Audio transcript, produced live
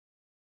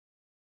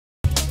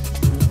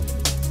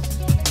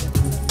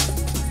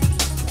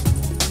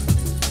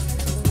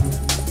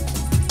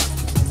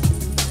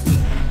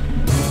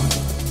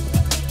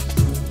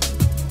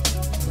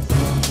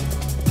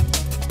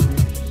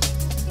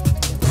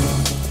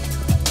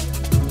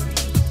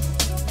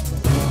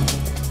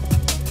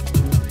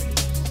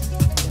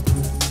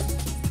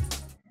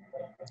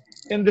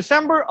In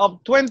December of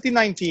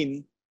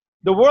 2019,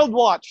 the world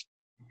watched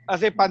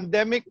as a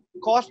pandemic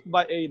caused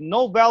by a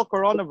novel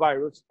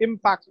coronavirus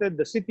impacted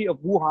the city of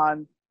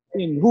Wuhan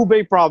in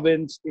Hubei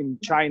province in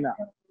China.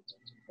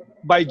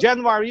 By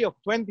January of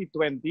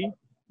 2020,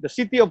 the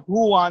city of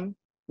Wuhan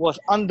was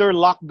under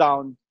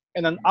lockdown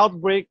and an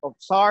outbreak of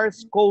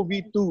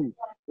SARS-CoV-2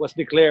 was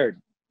declared.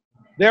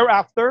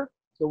 Thereafter,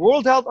 the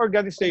World Health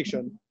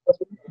Organization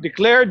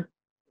declared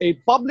a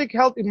public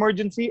health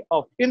emergency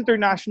of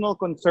international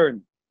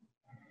concern.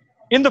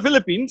 In the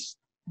Philippines,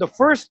 the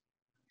first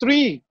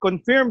 3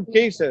 confirmed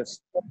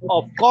cases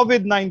of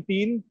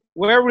COVID-19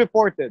 were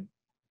reported,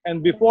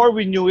 and before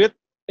we knew it,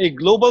 a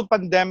global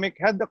pandemic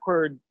had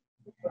occurred,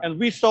 and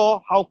we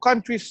saw how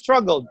countries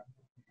struggled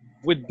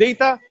with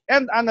data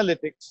and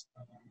analytics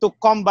to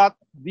combat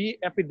the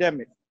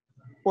epidemic.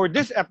 For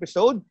this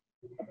episode,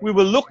 we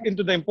will look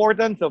into the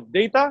importance of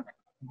data,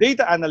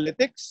 data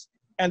analytics,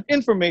 and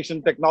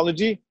information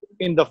technology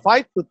in the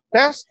fight to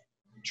test,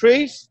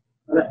 trace,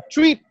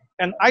 treat,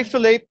 and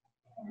isolate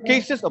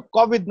cases of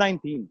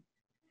COVID-19.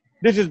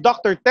 This is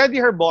Dr. Teddy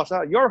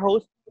Herbosa, your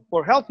host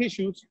for health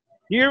issues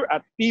here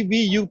at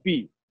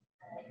TVUP.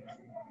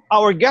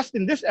 Our guest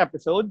in this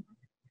episode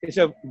is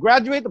a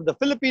graduate of the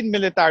Philippine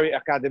Military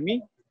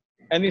Academy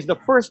and is the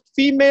first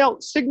female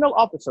signal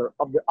officer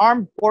of the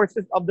Armed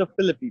Forces of the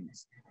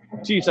Philippines.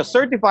 She is a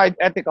certified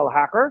ethical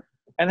hacker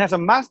and has a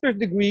master's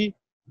degree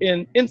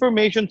in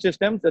information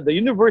systems at the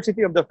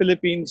University of the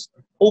Philippines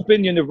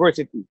Open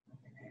University.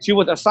 She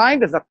was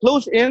assigned as a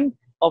close-in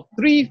of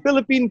 3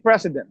 Philippine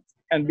presidents,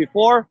 and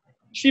before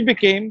she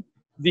became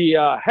the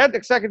head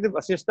executive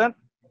assistant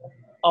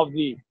of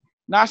the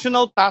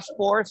National Task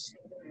Force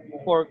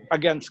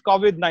against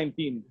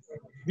COVID-19.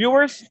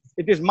 Viewers,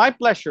 it is my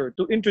pleasure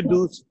to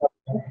introduce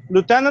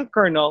Lieutenant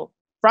Colonel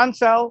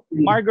Francel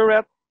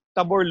Margareth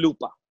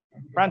Taborlupa.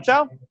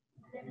 Francel?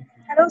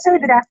 Hello, sir.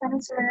 Good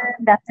afternoon, sir.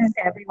 Good afternoon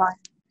to everyone.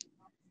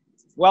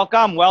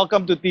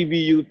 Welcome to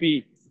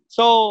TVUP.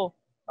 So,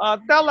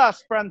 tell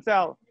us,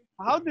 Francel,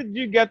 how did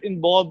you get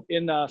involved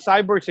in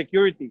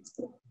cybersecurity?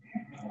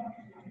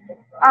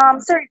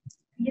 Sir,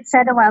 you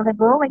said a while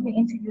ago when you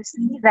introduced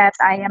me that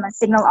I am a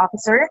signal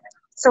officer.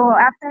 So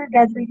after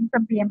graduating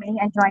from PMA,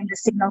 I joined the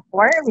Signal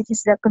Corps, which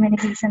is the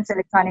Communications,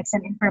 Electronics,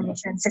 and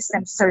Information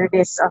Systems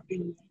Service of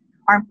the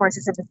Armed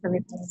Forces of the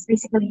Philippines,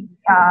 basically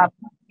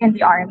in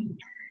the Army.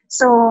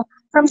 So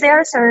from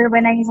there, sir,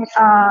 when I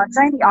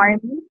joined the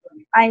Army,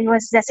 I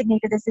was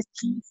designated as the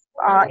Chief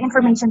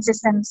Information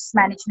Systems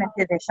Management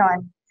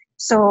Division.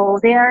 So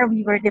there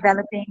we were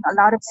developing a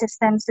lot of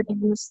systems to be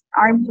used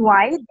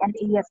Army-wide and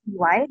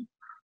AFP-wide.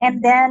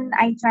 And then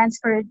I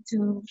transferred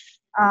to,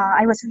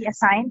 I was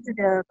reassigned to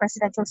the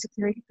Presidential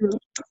Security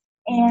Group.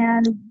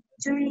 And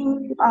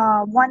during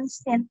one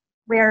stint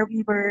where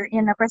we were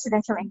in a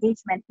presidential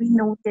engagement, we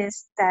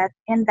noticed that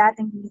in that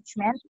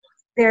engagement,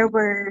 there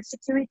were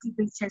security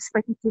breaches,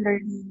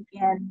 particularly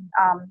in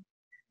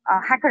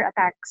hacker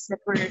attacks that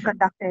were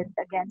conducted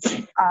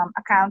against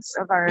accounts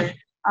of our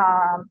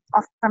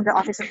from the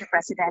Office of the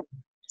President.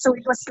 So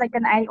it was like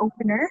an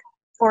eye-opener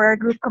for our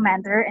group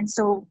commander. And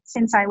so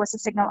since I was a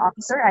signal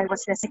officer, I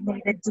was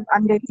designated to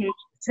undertake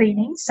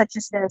trainings such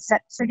as the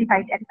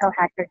Certified Ethical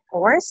Hacker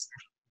course.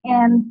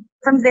 And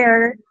from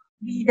there,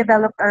 we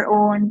developed our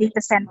own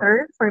data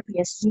center for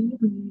PSG.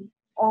 We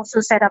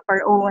also set up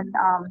our own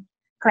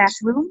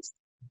classrooms.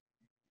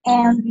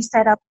 And we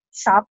set up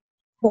shop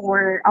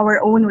for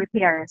our own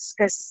repairs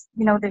because,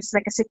 you know, there's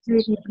like a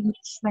security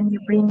breach when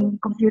you bring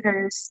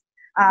computers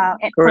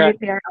for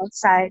repair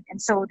outside, and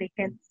so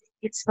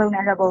it's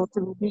vulnerable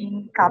to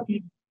being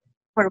copied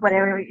for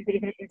whatever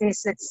it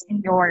is that's in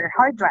your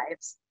hard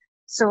drives.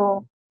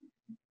 So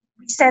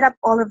we set up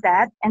all of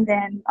that, and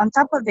then on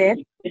top of it,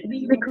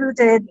 we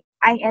recruited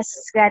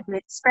IS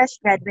graduates, fresh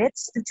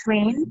graduates, to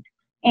train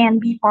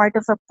and be part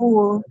of a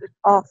pool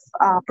of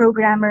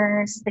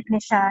programmers,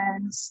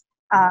 technicians,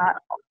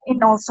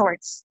 in all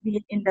sorts, be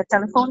it in the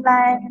telephone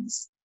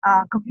lines,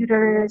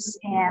 computers,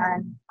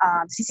 and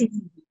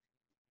CCTV.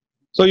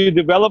 So you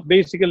develop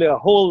basically a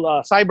whole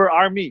cyber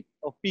army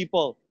of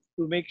people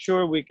to make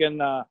sure we can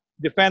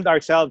defend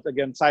ourselves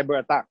against cyber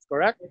attacks,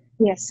 correct?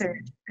 Yes, sir.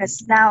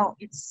 Because now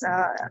it's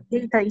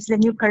data is the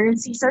new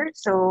currency, sir.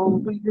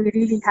 So we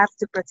really have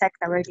to protect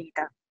our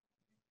data.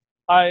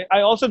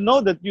 I also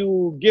know that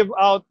you give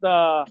out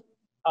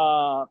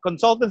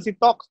consultancy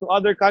talks to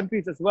other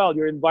countries as well.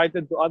 You're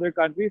invited to other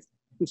countries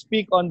to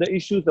speak on the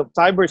issues of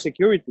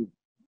cybersecurity.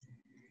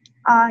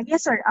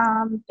 Yes, sir.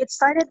 It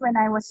started when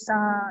I was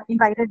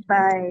invited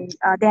by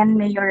then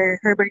Mayor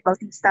Herbert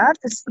Bautista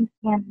to speak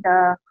in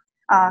the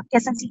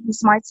Quezon City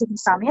Smart City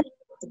Summit.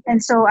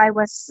 And so I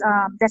was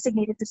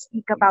designated to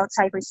speak about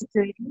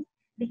cybersecurity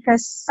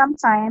because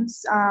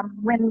sometimes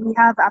when we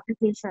have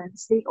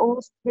applications, they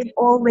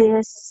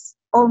always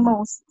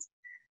almost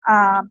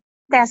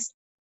test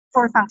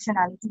for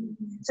functionality.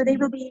 So they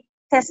will be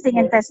testing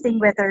and testing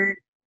whether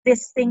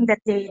this thing that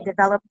they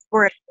developed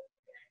worked.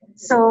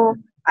 So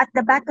at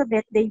the back of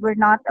it, they were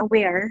not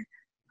aware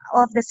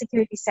of the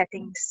security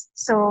settings.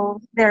 So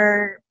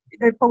their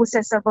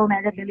poses a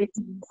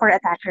vulnerability for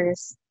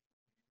attackers.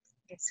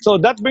 So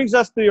that brings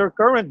us to your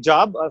current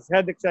job as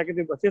head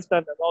executive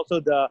assistant and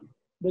also the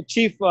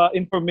chief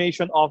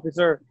information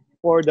officer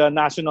for the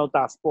national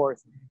task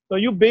force. So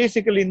you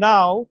basically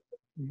now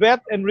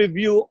vet and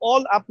review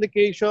all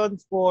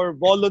applications for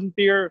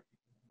volunteer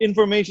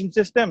information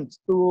systems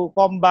to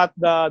combat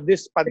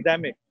this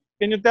pandemic.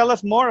 Can you tell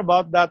us more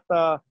about that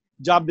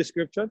job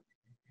description?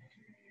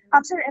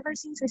 Sir, ever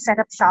since we set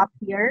up shop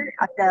here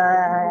at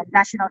the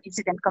National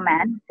Incident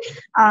Command,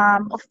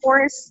 of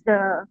course,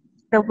 the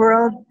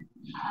world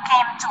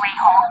came to a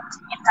halt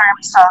in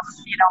terms of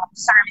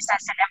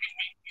services and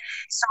everything.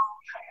 So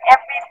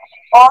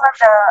all of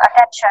the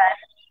attention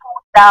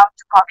moved down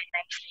to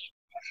COVID-19.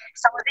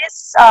 So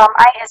this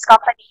IS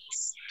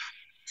companies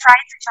try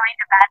to join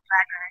the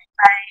bandwagon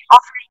by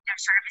offering their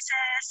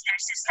services, their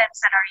systems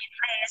that are in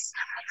place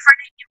for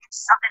the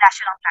use of the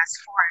National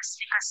Task Force,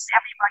 because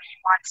everybody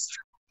wants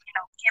to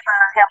give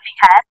a helping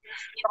hand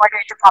in order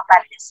to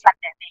combat this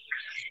pandemic.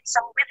 So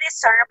with this,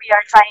 sir, we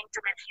are trying to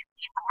review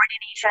in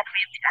coordination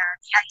with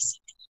the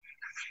ICT.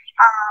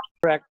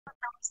 Correct.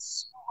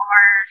 Those who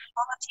are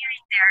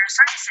volunteering their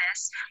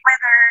services,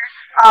 whether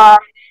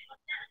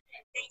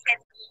they can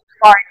be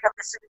part of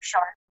the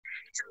solution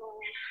to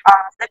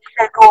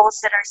the goals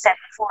that are set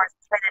forth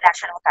by the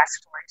National Task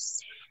Force.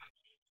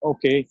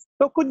 Okay.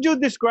 So could you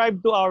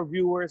describe to our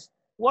viewers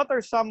what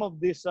are some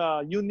of these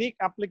unique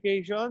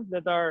applications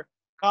that are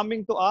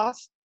coming to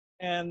us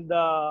and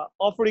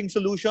offering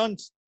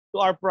solutions to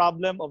our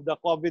problem of the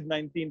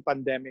COVID-19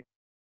 pandemic?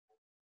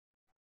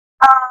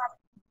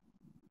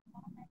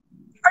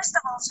 First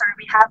of all, sir,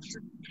 we have to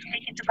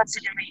take into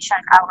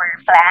consideration our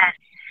plan.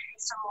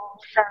 So,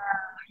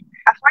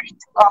 according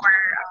to our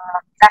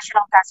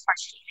National Task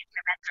Force Chief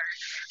Implementer,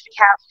 we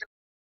have to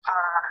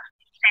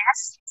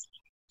test,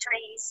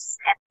 trace,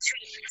 and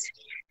treat.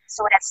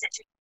 So that's the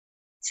three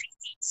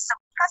T's. So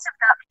because of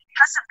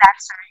that,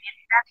 sir, in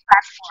that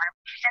platform,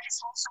 that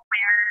is also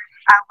where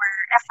our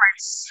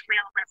efforts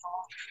will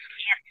revolve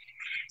in.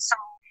 So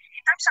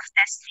in terms of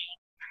testing,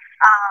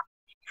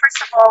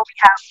 first of all, we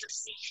have to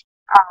see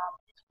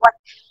what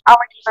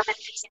our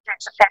capabilities in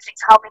terms of testing,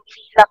 how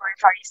many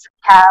laboratories do we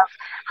have,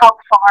 how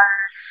far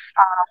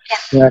can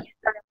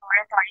the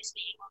laboratories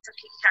be able to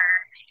cater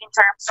in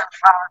terms of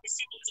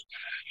vicinity.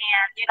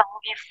 And,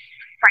 if,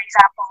 for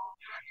example,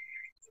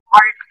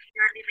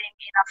 you're living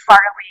in a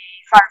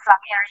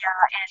far-flung area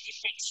and it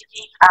takes you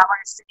 8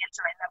 hours to get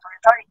to a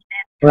laboratory,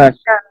 then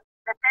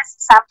the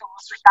test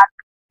samples would not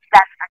be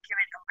that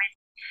accurate already.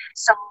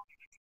 So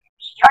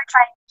we are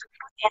trying to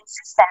put in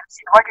systems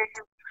in order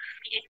to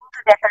be able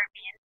to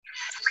determine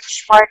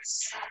which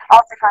parts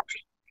of the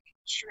country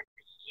should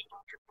be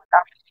able to put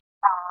up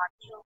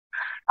new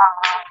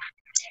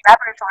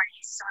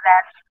laboratories so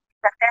that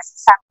the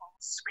test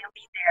samples will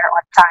be there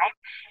on time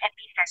and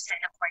be tested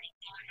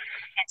accordingly.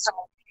 And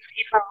so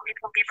it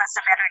will give us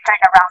a better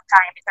turnaround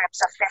time in terms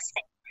of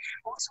testing.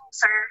 Also,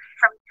 sir,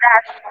 from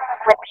that,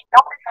 when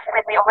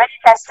we already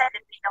tested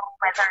and we know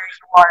whether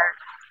you are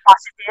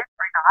positive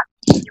or not,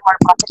 if you are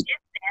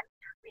positive, then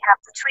we have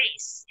to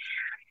trace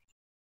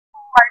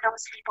who are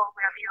those people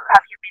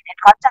have you been in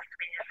contact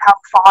with, how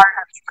far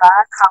have you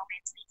got, how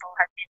many people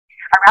have been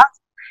around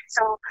you.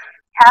 So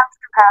we have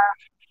to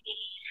have a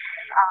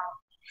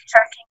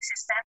tracking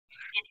system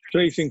in place.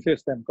 Tracing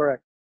system,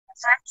 correct.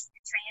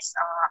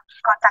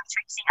 Contact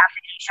tracing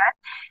application.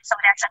 So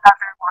that's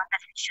another one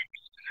that we should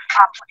be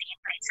putting in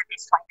place at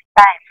this point in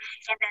time.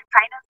 And then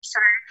finally,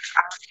 sir,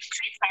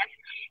 treatment.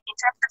 In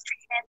terms of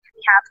treatment,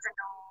 we have to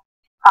know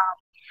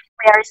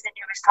where is the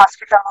nearest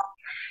hospital,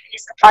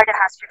 are the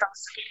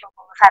hospitals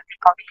capable of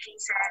handling COVID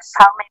cases,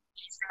 how many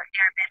is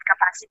their bed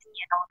capacity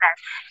and all that.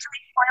 So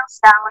it boils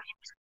down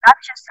into not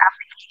just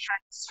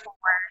applications for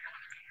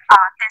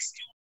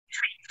testing,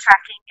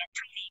 tracking, and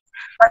treating,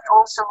 but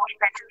also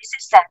inventory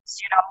systems,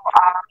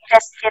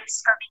 test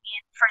kits coming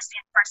in, first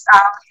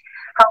out,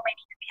 how many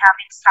do we have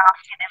in stock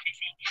and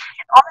everything.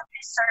 And all of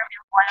this sort of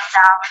will boil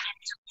down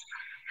into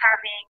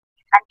having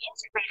an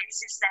integrated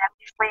system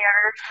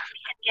where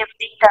we can give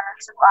data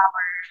to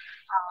our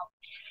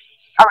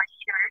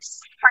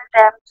leaders for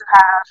them to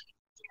have,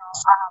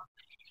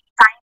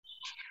 timely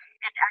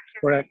and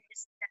accurate.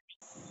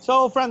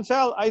 So,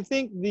 Francel, I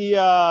think the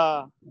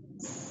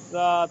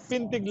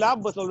Pintig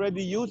lab was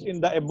already used in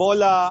the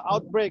Ebola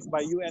outbreak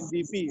by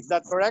UNDP. Is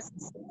that correct?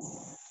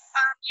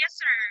 Yes,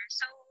 sir.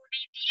 So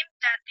they deemed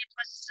that it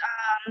was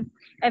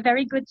a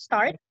very good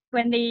start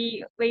when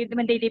they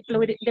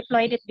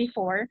deployed it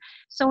before.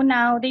 So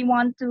now they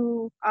want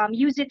to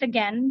use it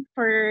again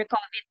for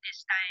COVID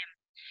this time.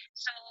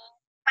 So,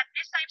 but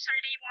this time, sir,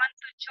 they want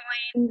to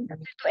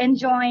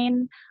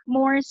enjoin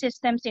more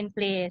systems in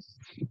place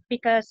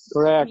because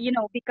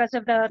because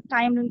of the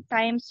time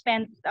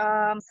spent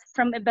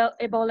from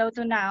Ebola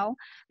to now,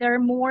 there are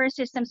more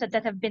systems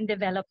that have been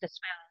developed as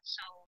well.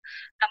 So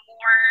the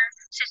more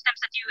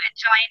systems that you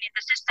enjoin in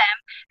the system,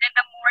 then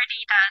the more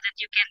data that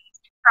you can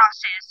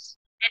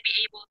process and be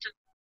able to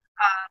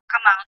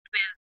come out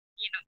with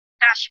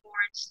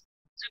dashboards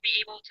to be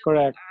able to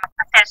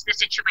assess the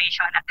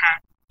situation at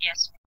hand.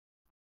 Yes.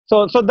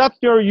 So that's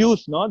your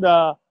use, no?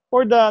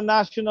 For the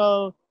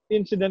National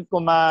Incident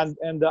Command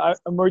and the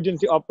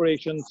Emergency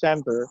Operations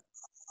Center,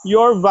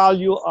 your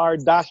value are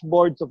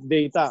dashboards of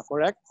data,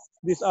 correct?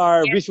 These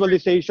are Yes.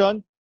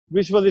 visualization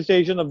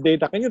of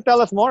data. Can you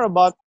tell us more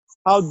about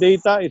how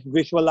data is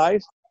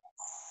visualized?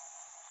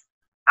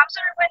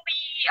 Sir, when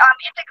we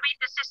integrate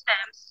the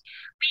systems,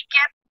 we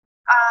get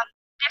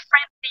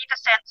different data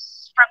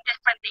sets from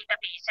different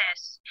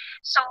databases.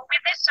 So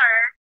with this, sir,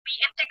 we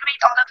integrate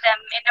all of them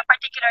in a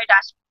particular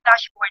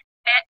dashboard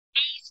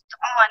based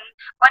on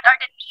what are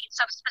the needs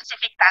of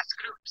specific task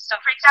groups. So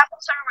for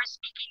example, sir, we're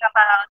speaking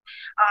about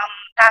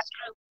task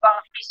group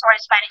of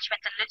resource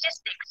management and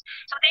logistics.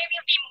 So they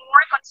will be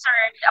more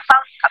concerned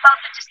about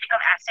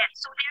logistical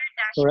assets. So their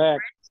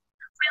dashboards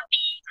will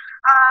be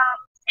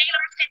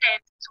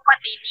tailor-fitted to what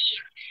they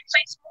need. So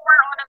it's more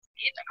on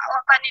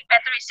an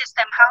inventory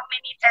system, how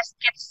many test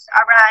kits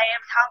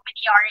arrived, how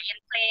many are in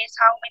place,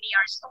 how many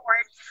are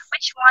stored,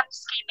 which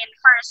ones came in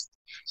first,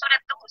 so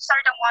that those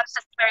are the ones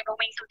that we're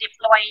going to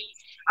deploy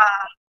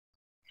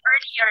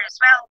earlier as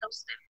well,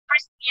 those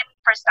first in,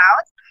 first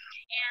out.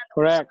 And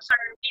also, sir,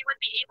 we would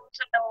be able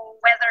to know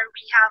whether we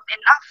have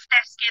enough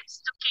test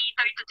kits to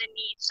cater to the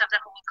needs of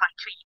the whole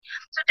country.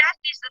 So that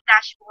is the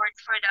dashboard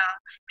for the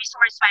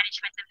resource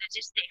management and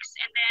logistics.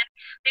 And then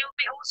they'll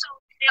also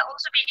be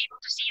able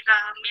to see the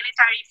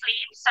military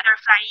planes that are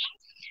flying,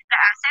 the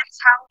assets,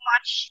 how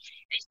much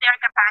is their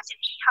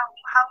capacity, how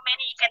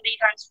many can they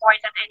transport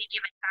at any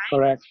given time.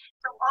 Correct.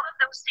 So all of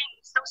those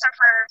things, those are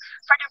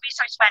for the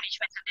resource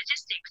management and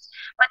logistics.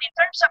 But in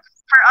terms of,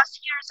 for us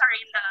here,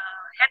 sorry, in the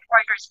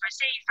headquarters per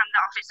se, from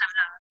the office of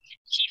the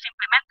chief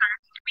implementer,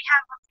 we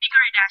have a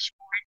bigger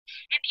dashboard,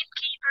 and it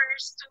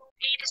caters to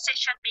a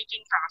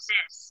decision-making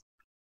process.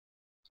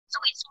 So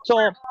it's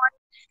more on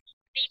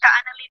data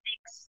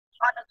analytics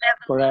on a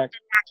level of the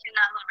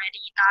national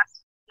already,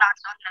 not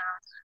on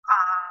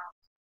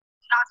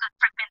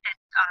fragmented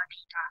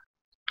data.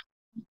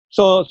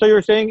 So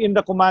you're saying in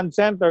the command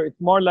center,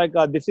 it's more like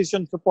a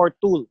decision support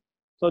tool.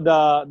 So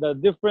the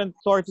different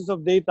sources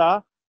of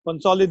data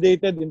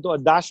consolidated into a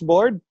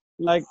dashboard,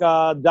 like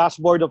a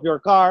dashboard of your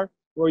car,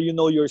 where you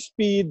know your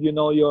speed, you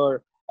know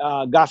your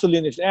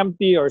gasoline is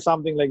empty or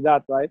something like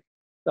that, right?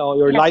 So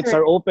your lights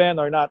are open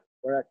or not,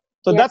 correct?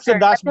 So that's the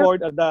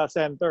dashboard at the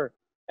center.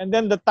 And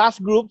then the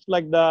task groups,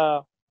 like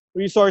the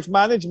resource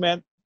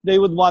management, they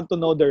would want to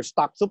know their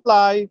stock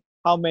supply,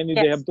 how many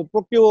they have to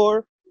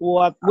procure,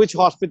 which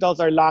hospitals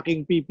are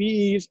lacking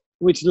PPEs,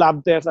 which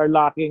lab tests are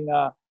lacking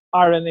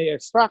RNA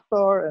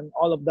extractor, and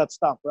all of that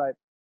stuff, right?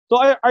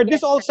 So are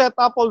these all set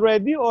up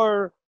already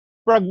or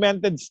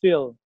fragmented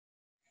still?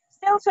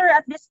 Still, sir,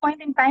 at this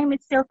point in time,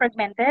 it's still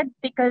fragmented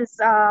because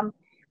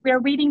we are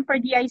waiting for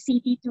the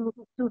ICT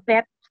to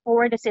vet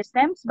for the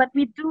systems. But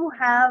we do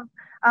have,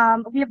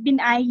 we have been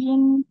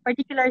eyeing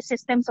particular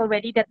systems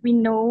already that we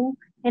know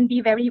can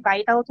be very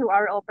vital to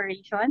our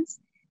operations.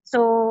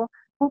 So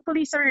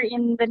hopefully, sir,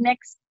 in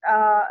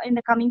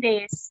the coming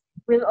days,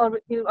 we'll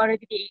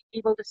already be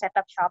able to set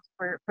up shop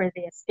for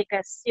this,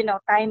 because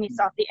time is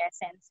of the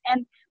essence,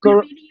 and we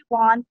really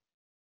want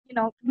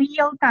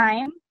real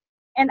time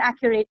and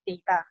accurate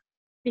data,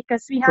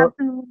 because we have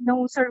to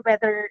know, sir,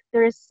 whether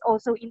there's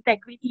also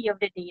integrity of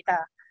the data.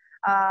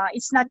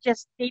 It's not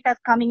just data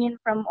coming in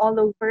from all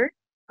over,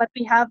 but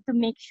we have to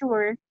make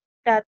sure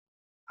that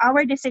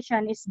our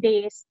decision is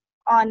based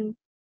on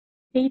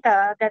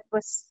data that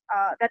was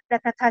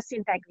that has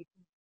integrity.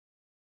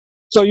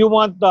 So you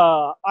want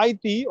the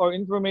IT or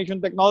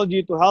information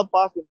technology to help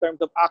us in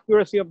terms of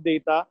accuracy of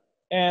data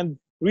and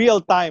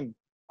real-time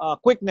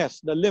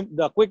quickness,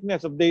 the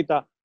quickness of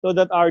data, so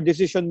that our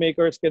decision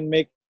makers can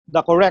make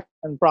the correct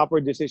and proper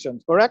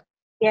decisions, correct?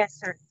 Yes,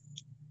 sir.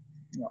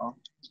 No.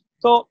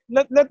 So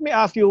let me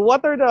ask you,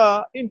 what are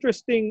the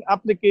interesting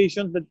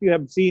applications that you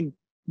have seen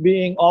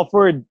being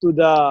offered to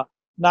the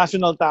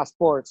National Task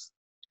Force?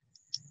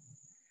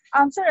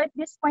 Sir, at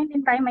this point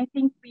in time, I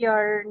think we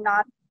are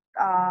not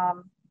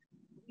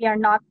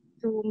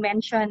to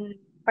mention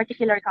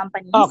particular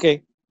companies.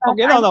 Okay.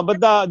 Okay, no,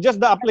 but just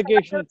the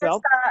application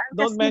itself.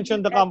 Don't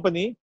mention the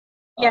company.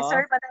 Yes,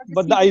 sir, but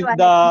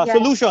the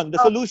solution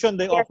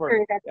they offer. Yes,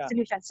 sir, that's the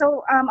solution.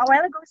 So a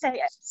while ago,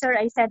 sir,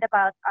 I said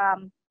about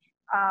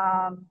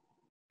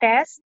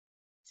test,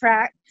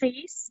 track,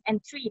 trace,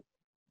 and treat.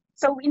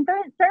 So in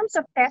terms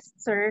of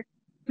tests, sir,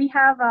 we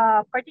have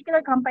a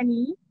particular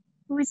company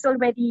who is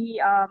already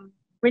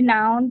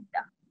renowned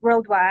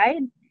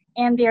worldwide,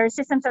 and their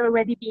systems are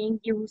already being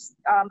used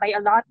by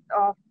a lot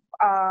of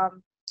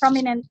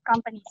prominent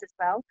companies as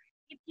well.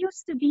 It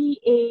used to be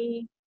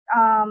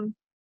an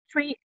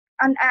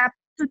app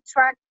to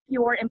track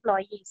your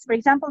employees. For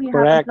example, you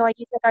have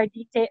employees that are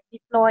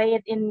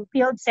deployed in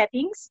field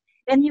settings,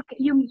 then you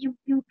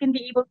can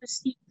be able to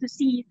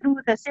see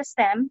through the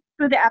system,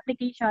 through the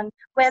application,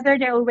 whether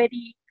they're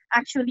already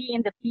actually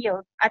in the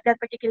field at that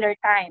particular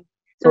time.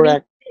 So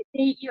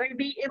you'll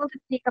be able to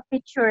take a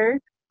picture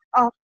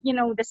of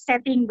the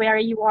setting where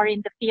you are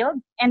in the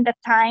field and the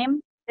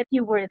time that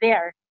you were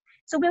there.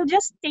 So we'll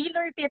just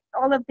tailor fit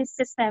all of these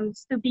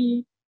systems to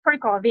be for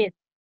COVID.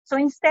 So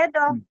instead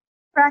of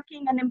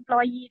tracking an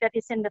employee that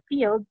is in the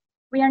field,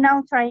 we are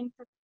now trying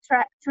to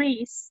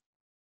trace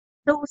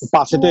those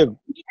Positive who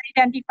we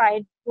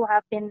identified who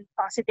have been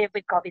positive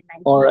with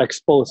COVID-19. or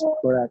exposed,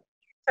 correct.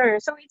 Sure.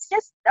 So it's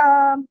just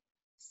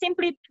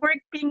simply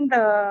working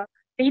the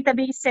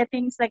database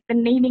settings like the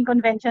naming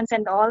conventions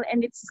and all,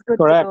 and it's good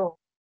Correct. to go.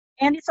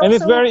 And it's And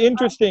it's also very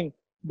interesting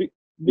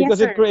because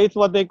yes, it creates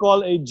what they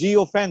call a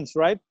geofence,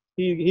 right?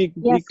 He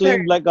yes,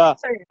 claimed like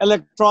yes, a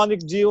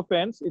electronic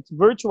geofence. It's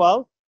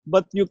virtual,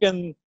 but you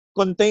can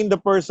contain the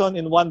person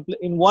in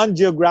one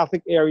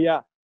geographic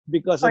area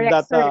because of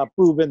correct, that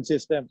proven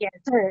system. Yes,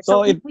 sir.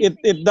 So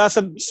it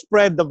doesn't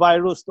spread the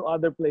virus to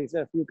other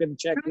places. You can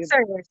check true, it.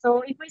 sir.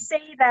 So if we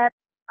say that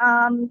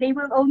they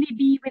will only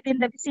be within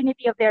the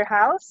vicinity of their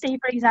house, say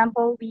for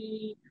example,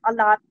 we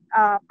allot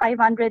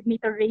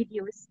 500-meter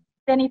radius,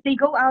 then if they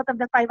go out of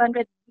the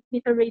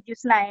 500-meter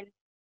radius line,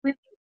 with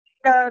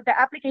the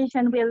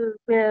application will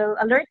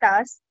alert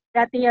us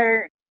that they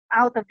are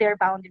out of their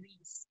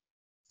boundaries.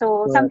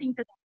 So Correct. something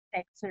to that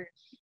effect, sir.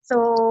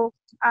 So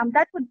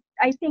that would,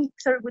 I think,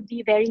 sir, would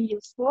be very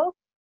useful.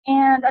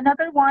 And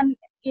another one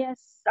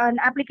is an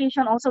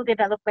application also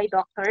developed by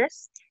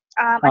doctors.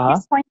 At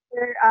this point,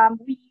 sir,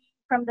 we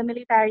from the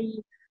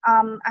military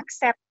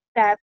accept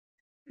that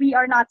we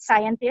are not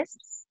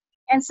scientists,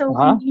 and so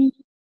we need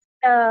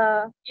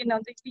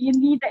you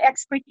need the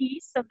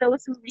expertise of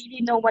those who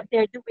really know what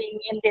they're doing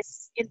in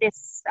this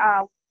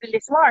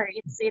war.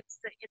 It's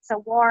a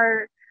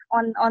war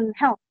on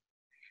health.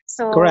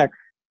 So Correct.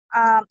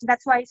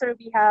 that's why, sir,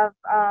 we have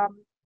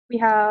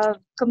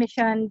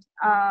commissioned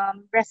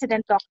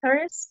resident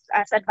doctors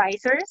as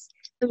advisors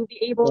to be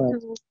able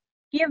to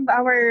give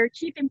our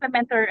chief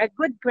implementer a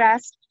good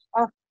grasp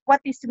of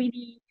what is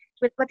really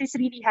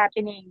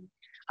happening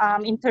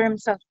in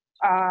terms of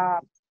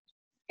the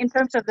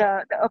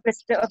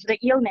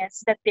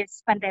illness that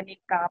this pandemic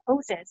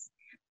poses.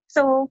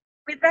 So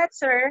with that,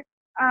 sir,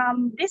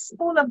 this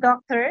pool of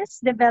doctors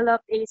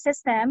developed a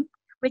system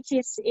which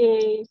is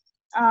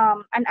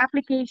an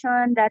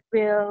application that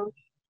will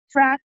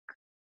track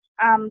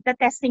the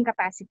testing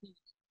capacity.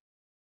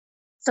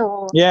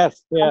 So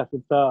yes,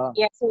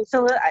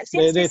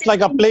 since it's like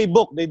a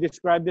playbook. They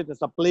described it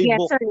as a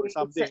playbook or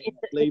something.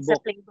 It's a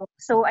playbook.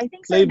 So I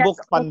think, sir, playbook,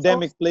 that's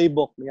pandemic also,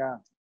 playbook. Yeah.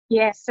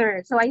 Yes,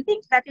 sir. So I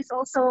think that is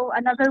also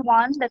another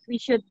one that we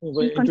should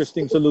Very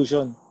interesting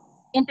solution.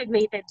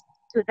 Integrated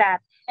to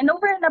that. And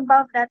over and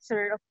above that,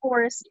 sir, of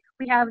course,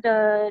 we have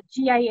the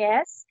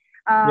GIS.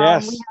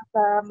 Yes. We have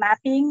the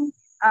mapping.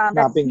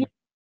 That's really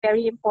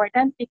very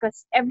important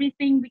because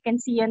everything we can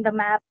see on the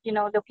map,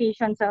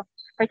 locations of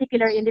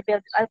particular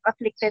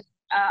afflicted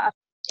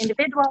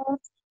individuals,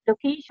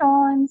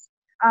 locations,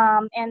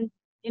 and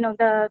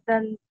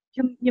the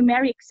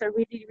numerics are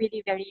really,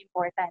 really very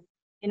important.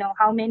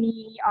 How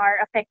many are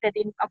affected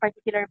in a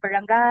particular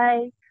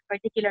barangay,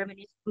 particular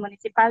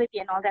municipality,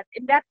 and all that.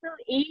 And that will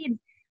aid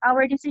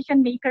our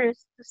decision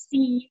makers to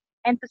see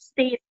and to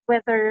state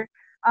whether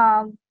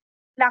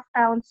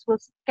lockdowns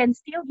can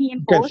still be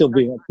imposed. Can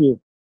still be.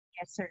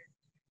 Yes, sir.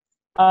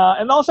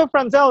 And also,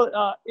 Francel,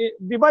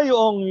 di ba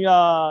yung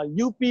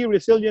UP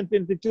Resilient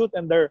Institute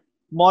and their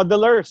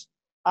modelers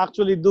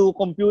actually do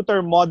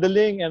computer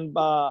modeling and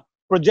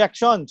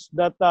projections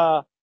that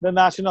the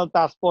National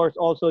Task Force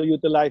also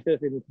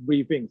utilizes in its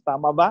briefings.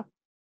 Tama ba?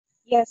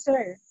 Yes,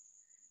 sir.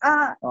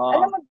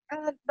 Alam mo,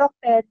 Doc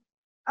Ted,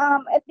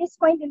 at this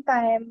point in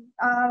time,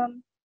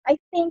 I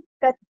think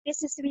that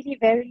this is really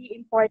very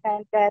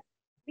important that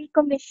we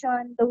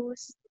commission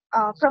those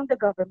from the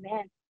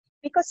government.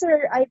 Because,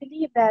 sir, I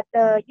believe that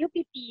the UP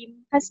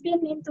team has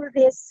been into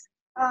this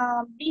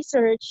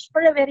research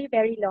for a very,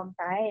 very long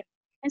time.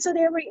 And so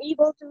they were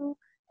able to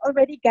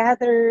already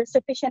gather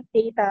sufficient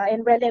data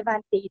and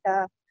relevant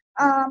data,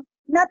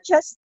 not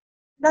just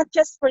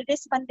for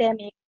this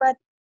pandemic, but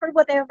for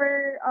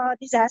whatever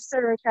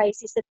disaster or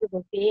crisis that we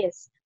will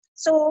face.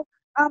 So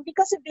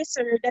because of this,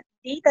 sir, that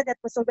data that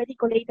was already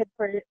collated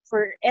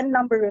for n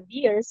number of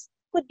years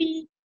could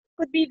be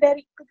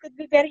very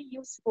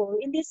useful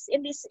in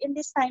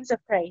these times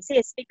of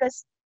crisis,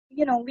 because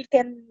we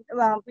can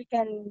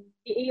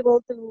be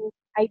able to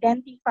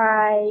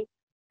identify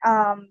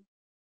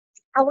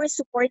our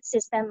support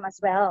system as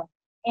well.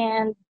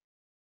 And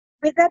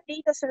with that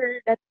data,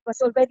 sir, that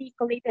was already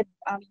collated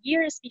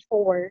years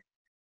before,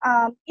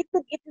 it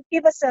would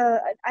give us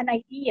an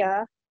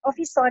idea of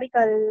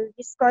historical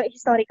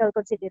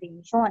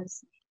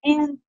considerations.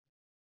 And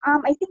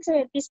I think,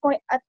 sir, at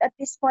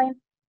this point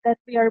that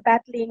we are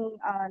battling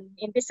an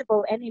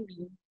invisible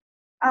enemy,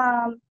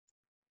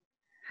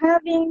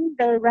 having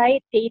the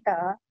right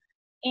data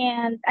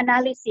and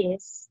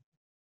analysis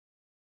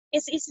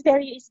is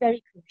very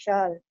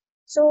crucial.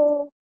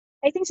 So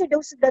I think, so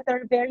those that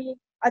are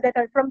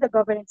from the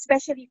government,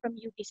 especially from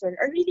UP, sir,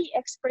 are really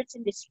experts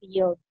in this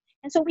field.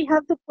 And so we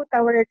have to put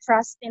our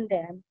trust in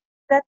them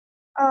that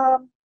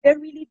they're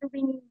really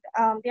doing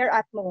their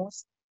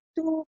utmost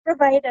to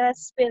provide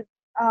us with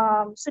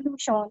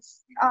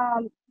solutions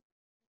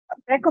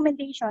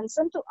recommendations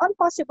on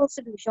possible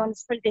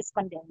solutions for this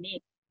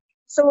pandemic.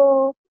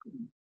 So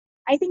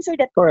I think, sir,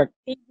 that Correct.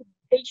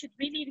 they should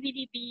really,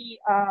 really be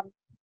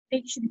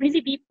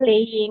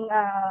playing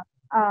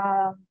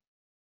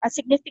a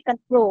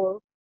significant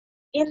role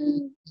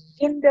in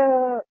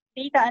the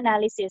data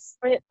analysis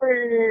for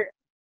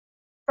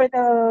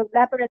the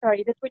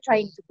laboratory that we're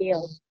trying to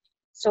build.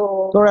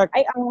 So Correct.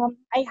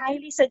 I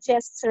highly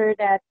suggest, sir,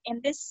 that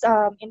in this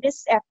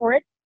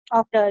effort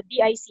of the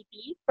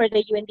DICT for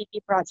the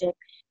UNDP project,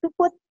 to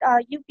put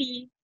UP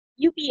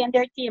and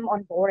their team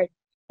on board,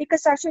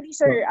 because actually,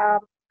 sir,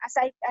 as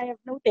I have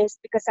noticed,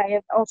 because I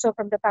have also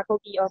from the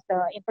faculty of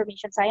the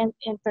information science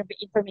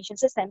information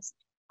systems,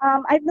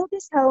 I've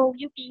noticed how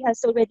UP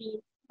has already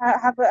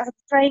have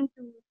trying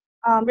to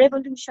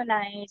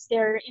revolutionize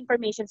their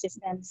information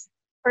systems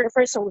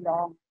for so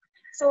long.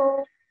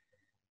 So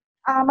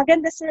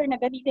maganda, sir, na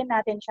gamitin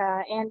natin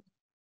siya and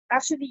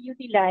actually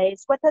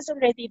utilize what has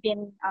already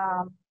been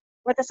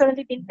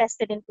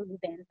tested and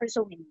proven for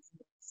so many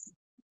years.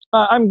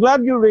 I'm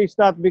glad you raised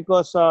that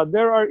because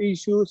there are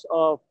issues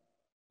of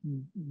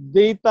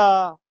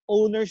data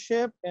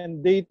ownership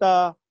and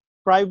data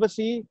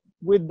privacy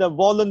with the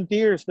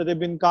volunteers that have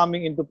been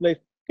coming into place.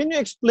 Can you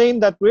explain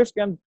that risk?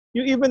 And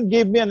you even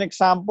gave me an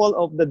example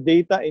of the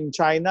data in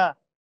China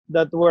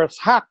that was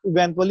hacked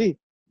eventually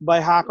by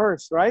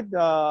hackers, right?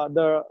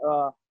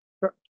 The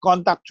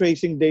contact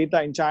tracing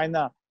data in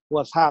China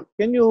was hacked.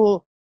 Can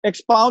you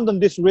expound on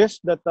this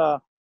risk that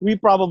we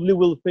probably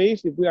will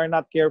face if we are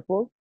not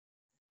careful?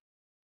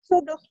 So,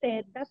 Doc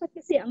Ted, dapat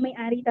kasi ang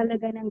may-ari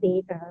talaga ng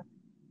data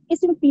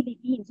is yung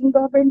Philippines, yung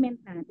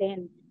government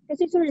natin.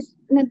 Kasi, sir,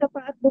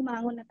 nagdapa at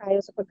bumangon na tayo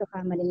sa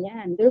pagkakamali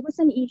niyan. There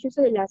was an issue,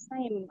 sir, last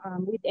time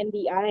with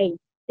NBI.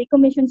 They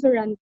commissioned, sir,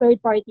 a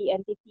third-party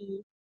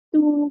entity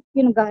to,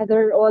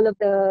 gather all of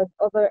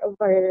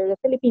our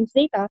Philippines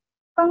data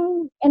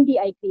pang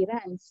NBI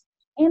clearance.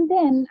 And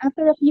then,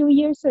 after a few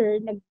years,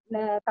 sir,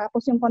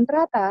 natapos yung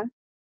kontrata.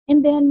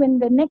 And then, when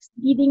the next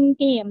bidding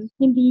came,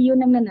 hindi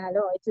yun ang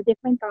nanalo. It's a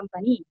different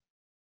company.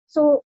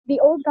 So, the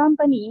old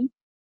company,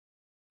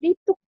 they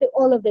took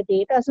all of the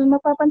data. So,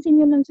 mapapansin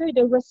nyo nun, sir,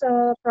 there was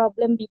a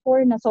problem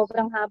before na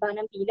sobrang haba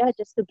ng pila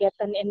just to get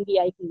an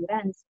NBI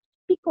clearance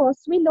because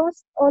we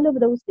lost all of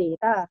those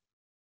data.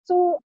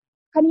 So,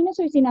 kanina,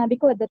 sir, sinabi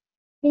ko that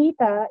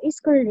data is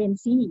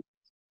currency.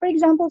 For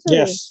example,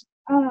 sir, Yes.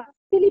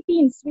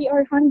 Philippines, we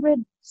are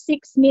 106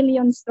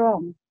 million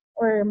strong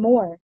or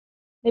more.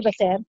 Diba,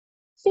 sir?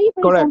 Say,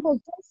 for Correct.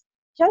 example,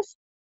 just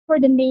for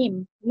the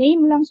name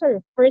lang,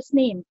 sir, first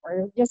name,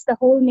 or just the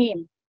whole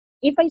name.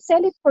 If I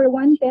sell it for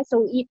 1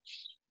 peso each,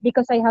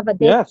 because I have a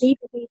Yes.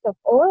 database of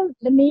all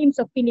the names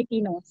of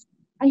Filipinos,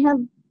 I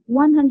have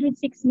 106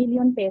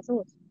 million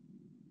pesos.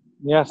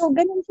 Yes. So,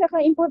 ganun siya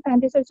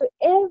ka-importante, sir. So,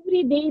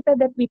 every data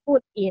that we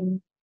put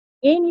in,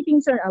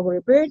 anything, sir, our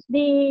birth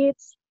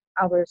dates,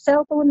 our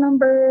cell phone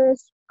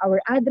numbers, our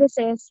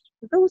addresses,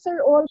 those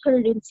are all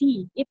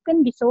currency. It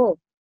can be sold.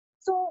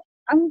 So,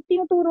 ang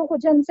tinuturo ko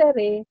dyan, sir,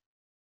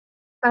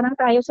 parang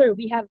tayo, sir,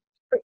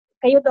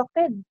 kayo,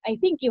 Dr. I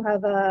think you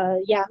have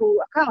a Yahoo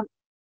account,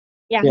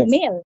 Yahoo Yes.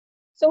 Mail.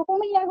 So, kung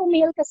may Yahoo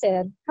Mail ka,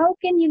 sir, how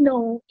can you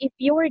know if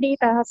your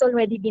data has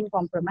already been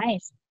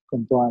compromised? So,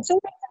 for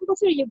example,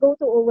 sir, you go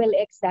to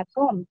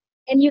OLX.com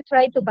and you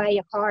try to buy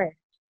a car,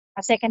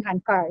 a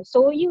second-hand car.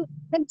 So, you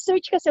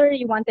nag-search ka, sir,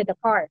 you wanted a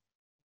car.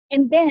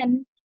 And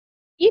then,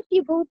 if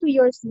you go to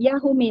your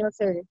Yahoo Mail,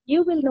 sir,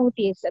 you will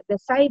notice at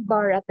the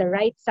sidebar at the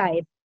right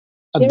side,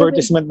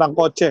 Advertisement ng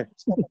kotse.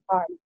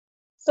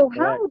 So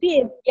how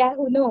did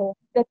Yahoo know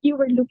that you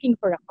were looking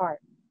for a car?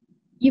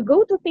 You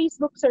go to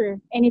Facebook, sir,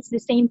 and it's the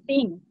same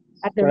thing.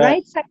 At the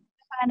right side of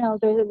the panel,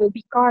 there will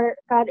be car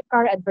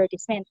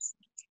advertisements.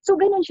 So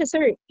ganun siya,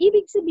 sir.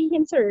 Ibig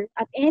sabihin, sir,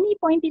 at any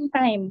point in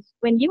time,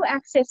 when you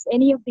access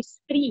any of these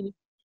three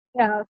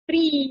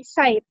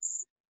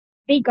sites,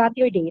 they got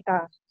your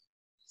data.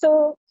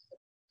 So,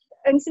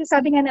 ang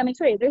sinasabi nga namin,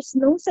 sir, there's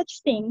no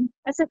such thing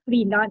as a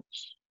free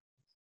lunch.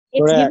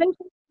 It's Correct. given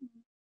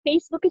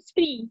Facebook is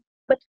free,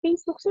 but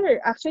Facebook,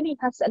 sir, actually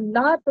has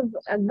lots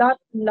and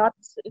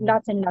lots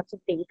of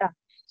data.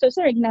 So,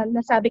 sir,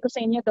 nasabi ko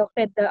sa inyo,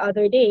 Dr. the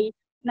other day,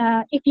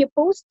 na if you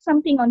post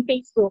something on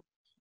Facebook,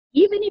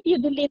 even if you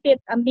delete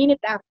it a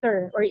minute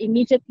after or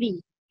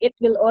immediately, it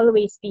will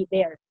always be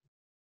there.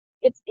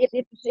 It's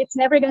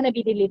never gonna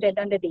be deleted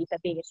on the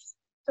database.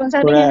 So, ang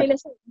sabi nga nila,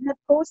 sir, not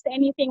post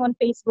anything on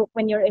Facebook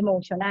when you're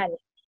emotional.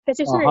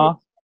 Kasi, sir,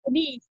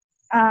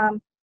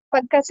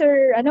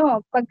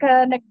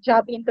 pagka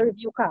nag-job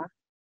interview ka,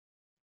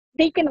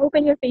 they can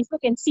open your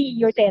Facebook and see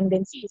your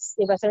tendencies,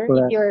 di ba, sir?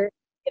 Correct. If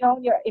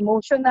you're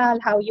emotional,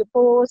 how you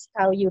post,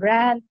 how you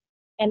rant,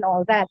 and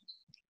all that.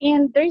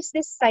 And there's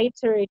this site,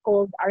 sir,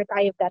 called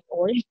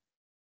archive.org.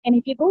 And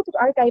if you go to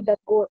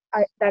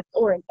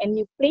archive.org and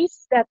you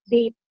place that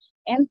date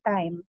and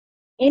time,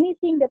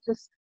 anything that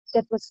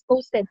was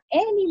posted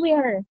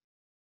anywhere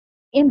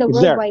in the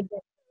World Wide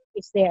Web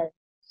is there.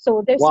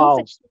 So there's no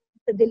such thing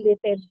as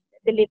a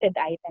deleted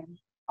item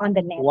on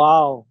the net.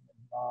 Wow.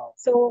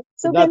 So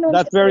ganun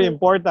That's siya, very sir.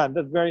 important.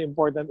 That's very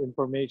important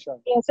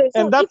information. Yeah, sir.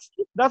 And So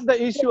that's the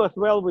issue as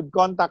well with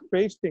contact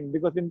tracing,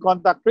 because in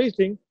contact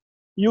tracing,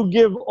 you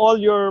give all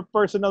your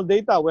personal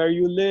data, where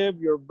you live,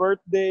 your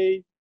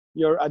birthday,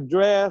 your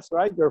address,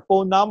 right? Your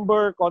phone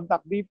number,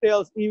 contact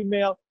details,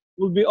 email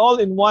will be all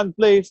in one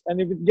place. And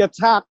if it gets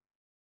hacked,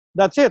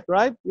 that's it,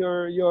 right?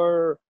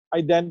 Your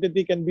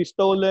identity can be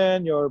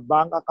stolen, your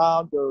bank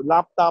account, your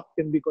laptop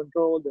can be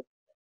controlled.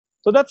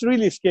 So that's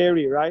really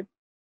scary, right?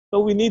 So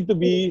we need to yes,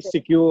 be sir.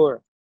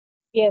 secure.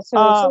 Yes, sir.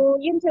 Uh, So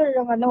yun, sir,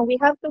 we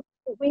have to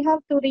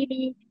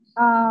really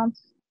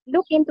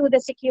look into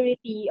the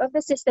security of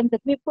the system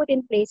that we put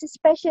in place,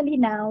 especially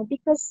now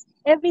because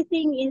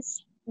everything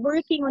is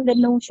working on the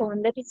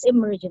notion that it's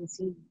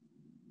emergency.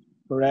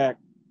 correct.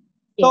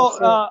 Yes, So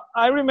sir.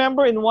 I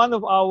remember in one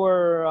of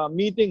our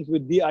meetings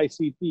with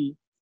DICT,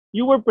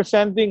 you were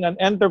presenting an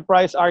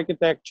enterprise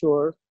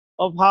architecture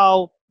of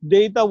how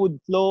data would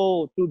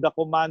flow to the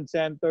command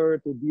center,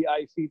 to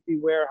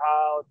DICT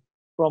warehouse,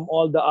 from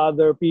all the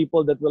other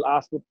people that will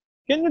ask it.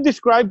 Can you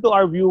describe to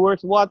our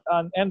viewers what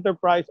an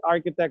enterprise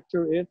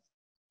architecture is?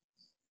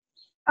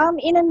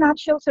 In a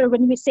nutshell, sir,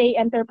 when we say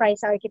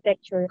enterprise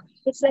architecture,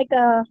 it's like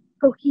a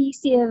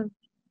cohesive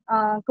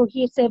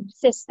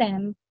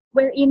system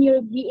wherein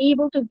you'll be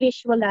able to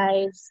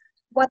visualize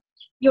what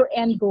your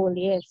end goal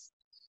is.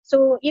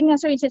 So, yun nga,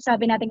 sir, yung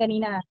sinasabi natin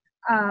kanina,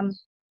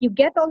 you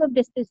get all of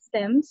these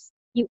systems,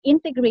 you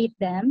integrate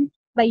them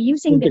by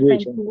using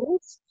different Integration.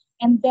 tools,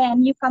 and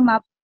then you come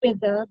up with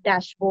the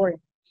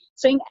dashboard.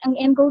 So, ang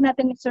end goal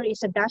natin, sir,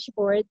 is a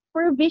dashboard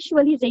for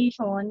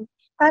visualization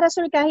para,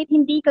 sir, kahit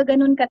hindi ka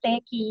ganun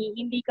ka-techy,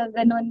 hindi ka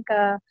ganun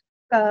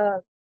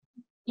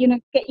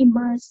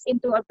ka-immerse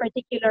into a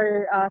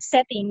particular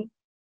setting,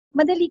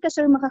 madali ka,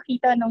 sir,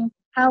 makakita ng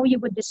how you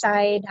would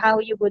decide, how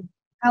you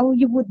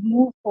would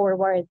move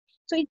forward.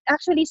 So it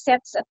actually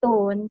sets a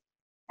tone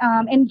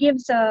and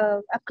gives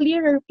a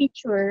clearer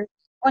picture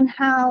on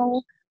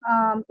how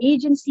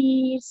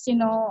agencies,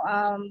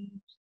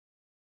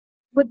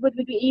 would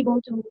be able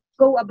to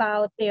go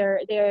about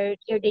their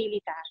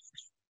daily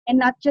tasks. And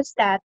not just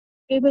that,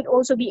 they would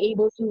also be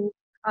able to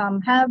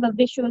have a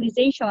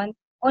visualization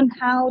on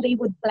how they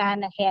would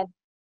plan ahead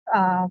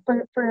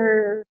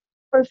for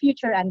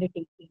future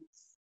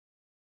undertakings.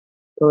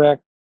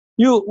 Correct.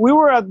 We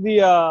were at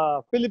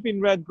the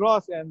Philippine Red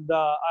Cross, and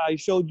I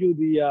showed you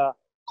the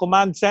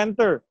command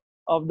center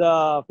of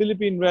the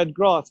Philippine Red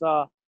Cross.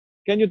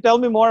 Can you tell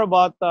me more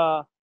about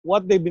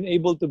what they've been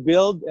able to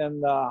build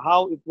and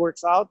how it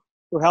works out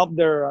to help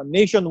their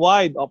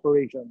nationwide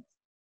operations?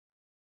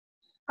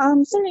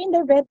 Sir, in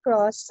the Red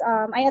Cross,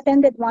 I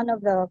attended one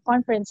of the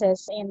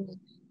conferences in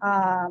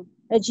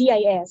the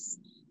GIS.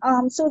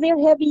 So they're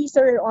heavy,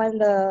 sir, on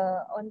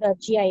the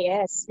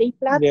GIS. They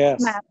plot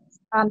Yes. maps.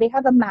 They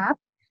have a map,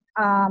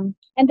 and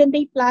then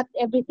they plot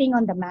everything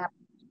on the map.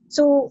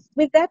 So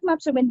with that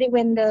map, so when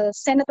the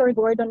Senator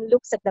Gordon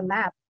looks at the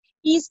map,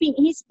 he's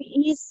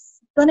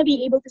gonna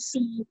be able to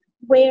see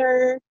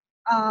where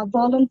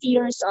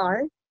volunteers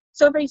are.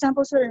 So for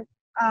example, sir,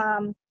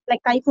 like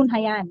Typhoon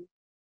Haiyan.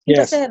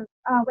 Ito, Yes. sir,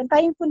 when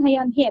Typhoon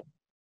Haiyan hit,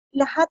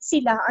 lahat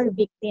sila are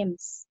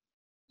victims.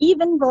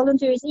 Even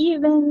volunteers,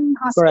 even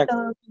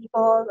hospital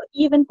people,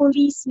 even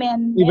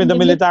policemen, Even and the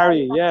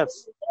military,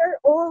 yes. they're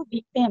all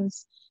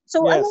victims.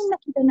 So Yes. anong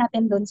nakita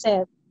natin doon,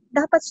 sir?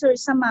 Dapat, sir,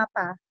 sa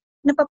mapa,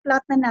 napaplot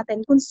na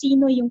natin kung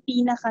sino yung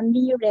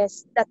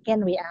pinaka-nearest that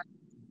can react.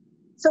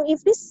 So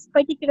if this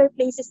particular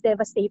place is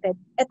devastated,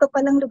 eto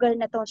palang lugar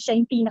na to, siya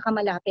yung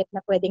pinakamalapit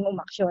na pwedeng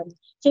umaksyon.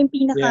 Siya yung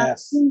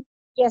Yes.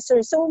 Yes,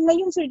 sir. So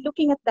ngayon, sir,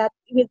 looking at that,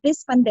 with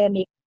this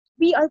pandemic,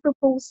 we are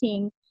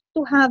proposing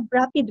to have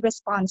rapid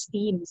response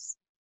teams.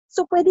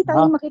 So pwede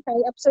tayong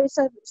makitie up, sir,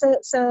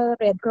 sa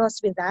Red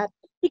Cross with that.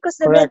 Because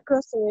the Red Correct.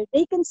 Cross, sir,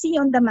 they can see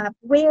on the map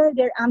where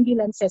their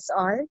ambulances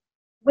are,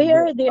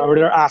 where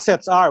their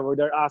assets are, yes,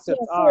 their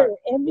sir,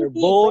 everything,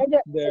 boats,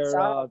 where their their assets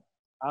are.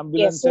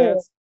 Yes, sir.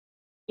 ambulances.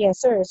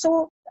 Yes, sir.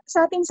 So,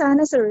 sa atin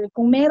sana, sir,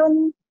 kung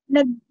meron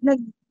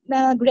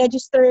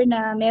nag-register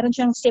na meron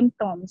siyang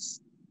symptoms,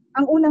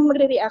 ang unang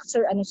magre-react,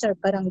 sir, sir,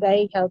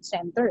 barangay health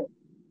center.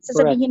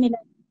 Sasabihin nila,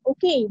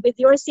 okay, with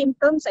your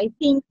symptoms, I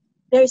think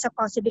there is a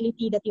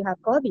possibility that you have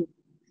COVID.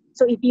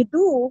 So if you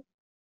do,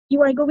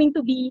 you are going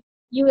to be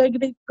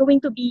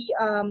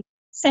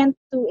sent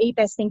to a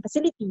testing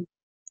facility.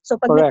 So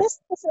pag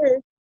na-test ka,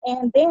 sir,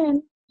 and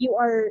then you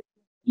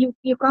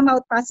come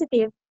out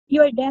positive,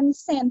 you are then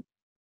sent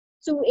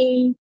to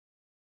a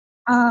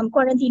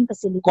quarantine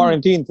facility.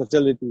 Quarantine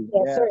facility.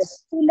 Yes, sir.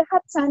 So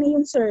lahat sana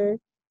yun, sir,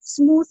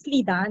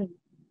 smoothly done.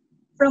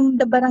 From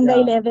the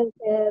barangay level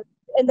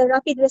and the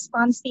rapid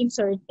response team,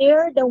 sir,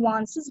 they're the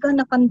ones who's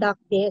gonna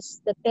conduct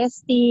this, the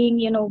testing,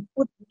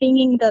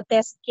 bringing the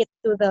test kit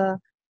to the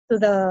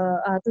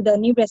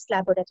nearest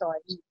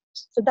laboratory.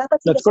 So dapat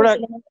sila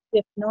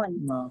equipped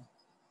nun.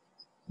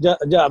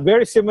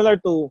 Very similar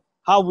to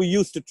how we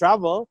used to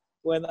travel.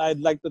 When I'd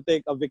like to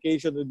take a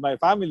vacation with my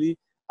family,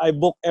 I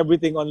book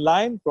everything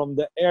online, from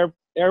the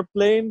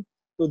airplane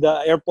to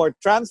the airport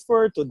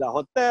transfer to the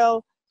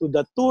hotel to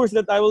the tours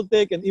that I will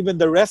take, and even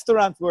the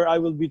restaurants where I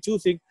will be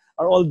choosing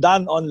are all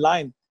done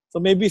online. So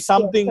maybe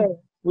something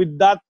with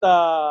that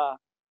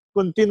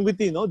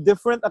continuity,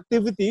 different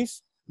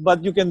activities,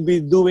 but you can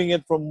be doing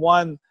it from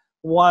one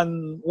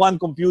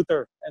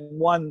computer and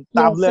one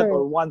tablet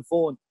or one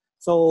phone.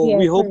 So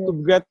we hope to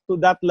get to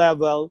that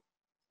level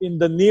in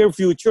the near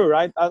future,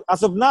 right?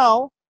 As of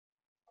now,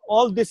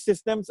 all these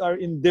systems are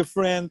in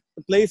different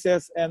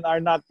places and are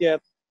not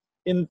yet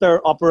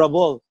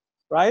interoperable,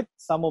 right?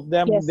 Some of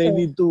them they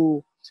need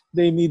to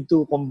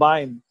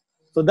combine.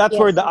 So that's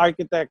where the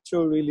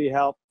architecture really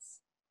helps.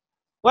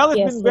 Well,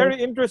 it's been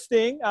very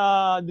interesting.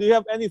 Do you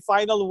have any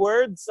final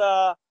words,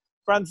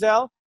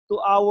 Francel, to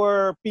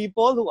our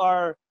people who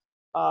are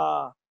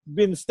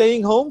been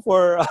staying home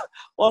for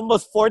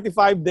almost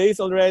 45 days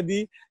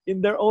already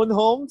in their own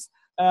homes,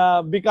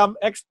 become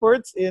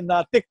experts in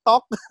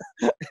TikTok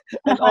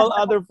and all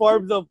other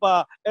forms of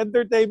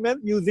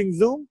entertainment using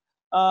Zoom?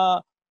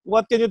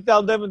 What can you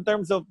tell them in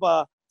terms of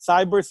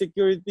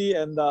cybersecurity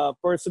and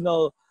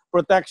personal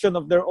protection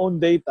of their own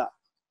data?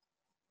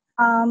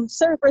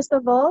 Sir, first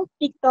of all,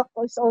 TikTok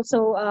is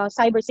also a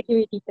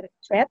cybersecurity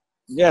threat.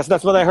 Yes,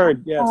 that's what I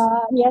heard. Yes.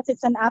 Yes,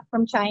 it's an app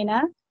from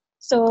China.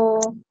 So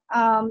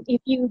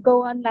if you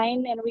go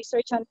online and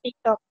research on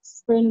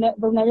TikTok's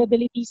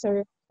vulnerability,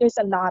 sir, there's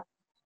a lot.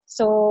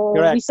 So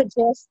we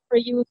suggest for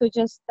you to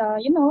just,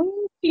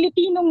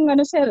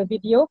 Filipinong sir,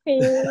 video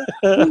okay.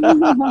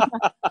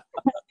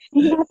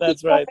 Not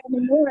That's TikTok right.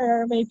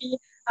 anymore. Maybe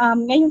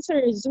ngayon,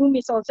 sir, Zoom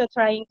is also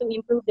trying to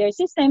improve their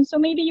system. So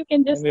maybe you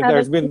can just have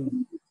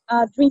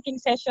a drinking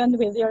session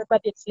with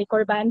but it's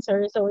liquor ban,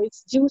 sir. So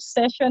it's juice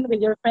session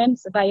with your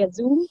friends via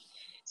Zoom.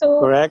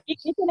 So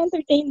you can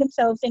entertain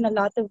themselves in a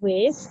lot of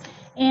ways.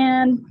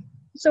 And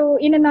so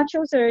in a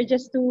nutshell, sir,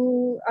 just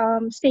to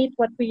state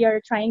what we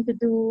are trying to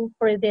do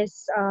for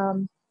this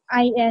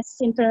IS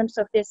in terms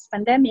of this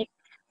pandemic,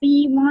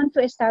 we want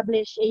to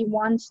establish a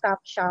one-stop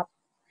shop.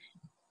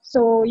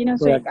 So,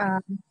 sir,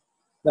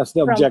 that's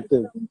the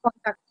objective.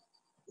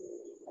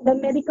 The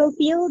medical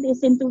field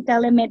is into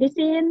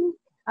telemedicine.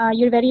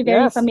 You're very,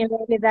 very familiar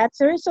with that,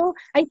 sir. So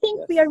I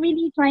think we are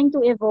really trying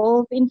to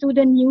evolve into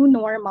the new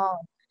normal.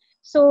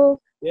 So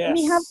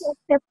we have to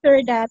accept,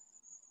 sir, that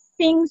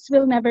things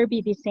will never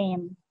be the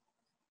same.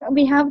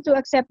 We have to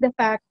accept the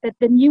fact that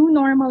the new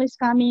normal is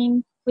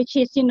coming, which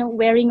is,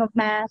 wearing of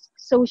masks,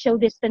 social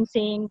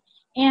distancing,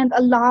 and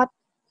a lot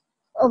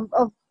of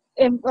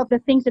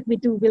the things that we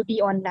do will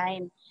be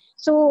online.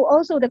 So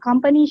also the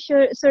company,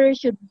 sir,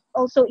 should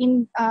also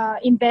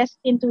invest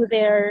into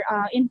their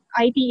in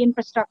IT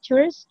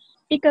infrastructures,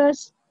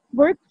 because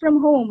work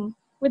from home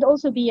would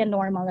also be a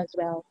normal as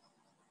well.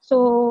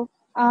 So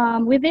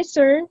with this,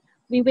 sir,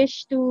 we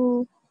wish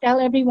to tell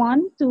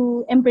everyone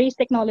to embrace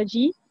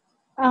technology.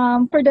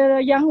 For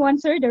the young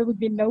ones, sir, there would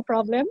be no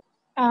problem.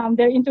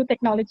 They're into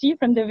technology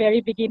from the very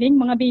beginning.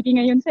 Mga baby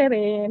ngayon, sir,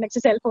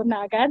 nagsa-cellphone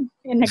na agad,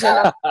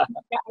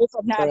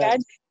 nagla-iPhone na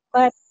agad.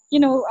 But,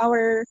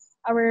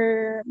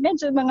 our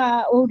medyo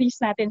mga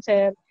oldies natin,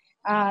 sir,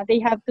 they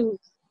have to,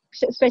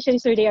 especially,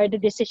 sir, they are the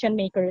decision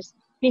makers.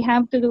 They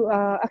have to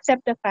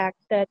accept the fact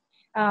that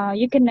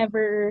you can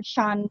never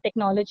shun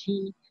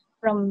technology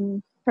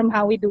from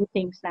how we do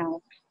things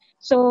now.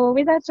 So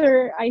with that,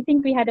 sir, I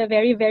think we had a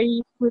very,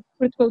 very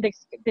fruitful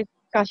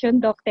discussion,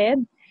 Doc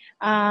Ted.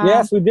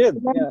 Yes, we did.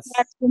 Yes.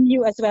 From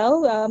you as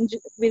well,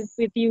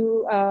 with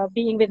you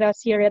being with us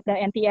here at the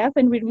NTF,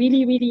 and we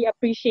really, really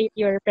appreciate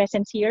your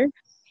presence here.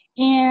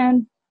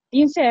 And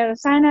yun, sir,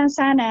 sana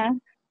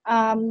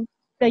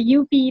the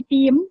UP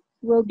team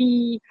will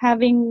be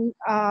having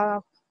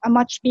a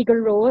much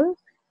bigger role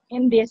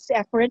in this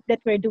effort that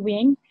we're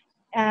doing,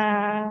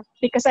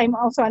 because I'm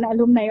also an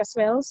alumni as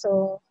well.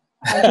 So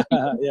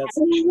yes.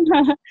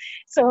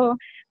 So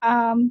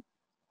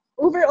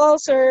overall,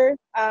 sir,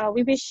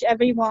 we wish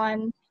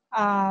everyone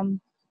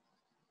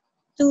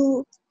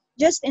to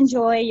just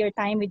enjoy your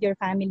time with your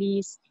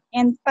families.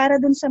 And para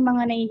dun sa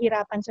mga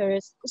nahihirapan, sir,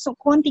 so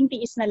konting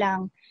tiis na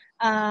lang.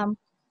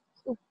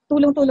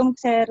 Tulong-tulong,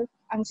 sir,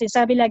 ang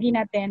sinasabi lagi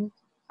natin,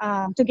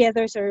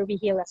 together, sir, we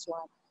heal as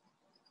one.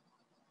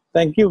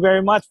 Thank you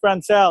very much,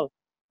 Francel.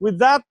 With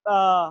that,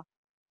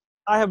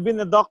 I have been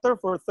a doctor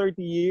for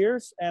 30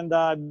 years and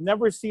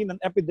never seen an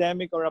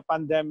epidemic or a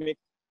pandemic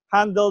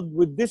handled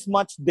with this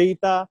much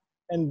data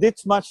and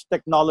this much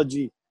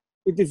technology.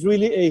 It is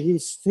really a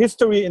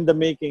history in the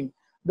making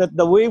that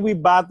the way we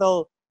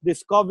battle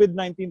this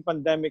COVID-19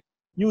 pandemic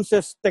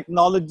uses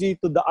technology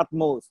to the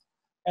utmost.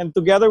 And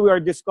together we are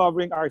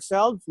discovering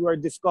ourselves, we are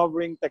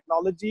discovering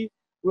technology,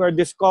 we are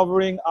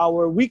discovering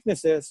our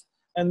weaknesses,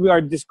 and we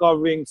are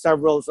discovering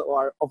several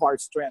of our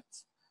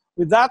strengths.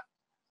 With that,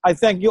 I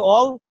thank you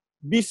all.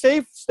 Be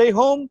safe, stay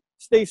home,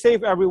 stay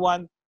safe,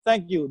 everyone.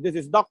 Thank you. This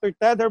is Dr.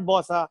 Ted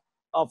HERBOSA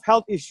of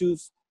Health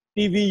Issues,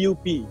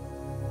 TVUP.